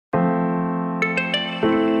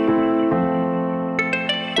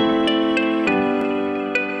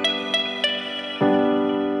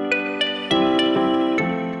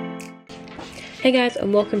Hey guys,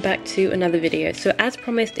 and welcome back to another video. So as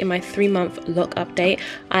promised in my 3-month lock update,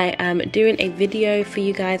 I am doing a video for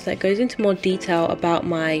you guys that goes into more detail about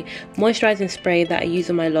my moisturizing spray that I use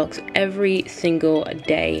on my locks every single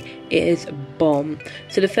day. It is bomb.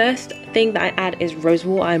 So the first thing that I add is rose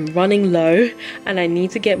water. I'm running low and I need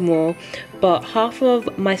to get more, but half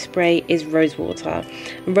of my spray is rose water.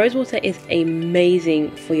 And rose water is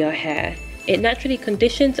amazing for your hair. It naturally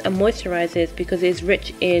conditions and moisturizes because it is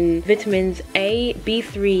rich in vitamins A,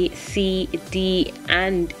 B3, C, D,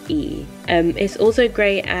 and E. It's also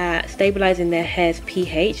great at stabilizing their hair's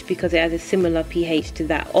pH because it has a similar pH to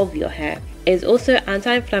that of your hair. It is also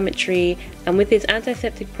anti-inflammatory, and with its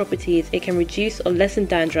antiseptic properties, it can reduce or lessen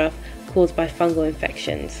dandruff caused by fungal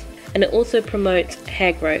infections. And it also promotes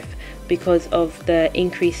hair growth because of the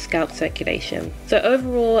increased scalp circulation. So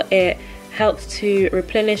overall, it helps to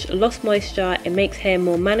replenish lost moisture. It makes hair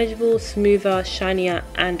more manageable, smoother, shinier,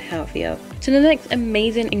 and healthier. So the next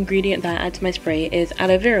amazing ingredient that I add to my spray is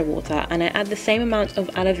aloe vera water, and I add the same amount of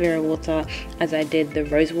aloe vera water as I did the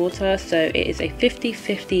rose water, so it is a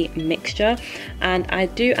 50-50 mixture. And I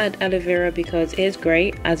do add aloe vera because it is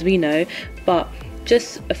great, as we know, but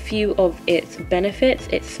just a few of its benefits.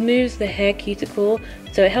 It smooths the hair cuticle,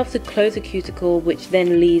 so it helps to close the cuticle, which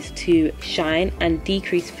then leads to shine and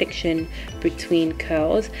decrease friction between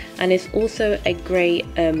curls. And it's also a great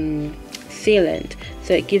sealant,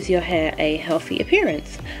 so it gives your hair a healthy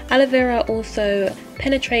appearance. Aloe vera also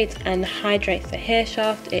penetrates and hydrates the hair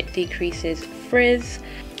shaft. It decreases frizz,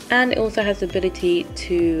 and it also has the ability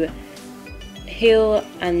to heal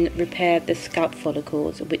and repair the scalp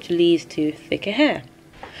follicles, which leads to thicker hair.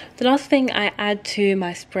 The last thing I add to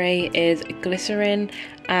my spray is glycerin,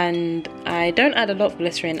 and I don't add a lot of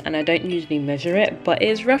glycerin and I don't usually measure it, but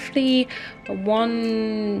it's roughly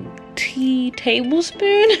 1 tea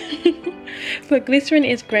tablespoon. But glycerin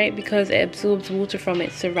is great because it absorbs water from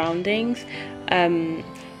its surroundings, so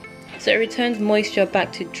it returns moisture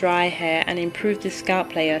back to dry hair and improves the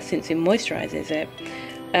scalp layer since it moisturizes it.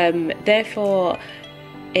 Therefore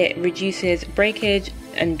it reduces breakage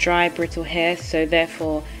and dry brittle hair, so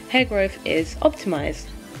therefore hair growth is optimized.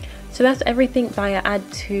 So that's everything that I add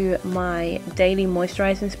to my daily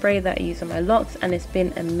moisturizing spray that I use on my locks, and it's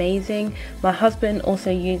been amazing. My husband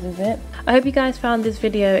also uses it. I hope you guys found this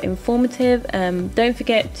video informative. Don't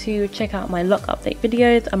forget to check out my lock update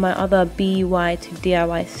videos and my other B.I.Y to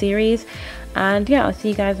D.I.Y series, and yeah, I'll see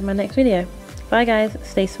you guys in my next video. Bye guys,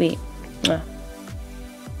 stay sweet. Mwah.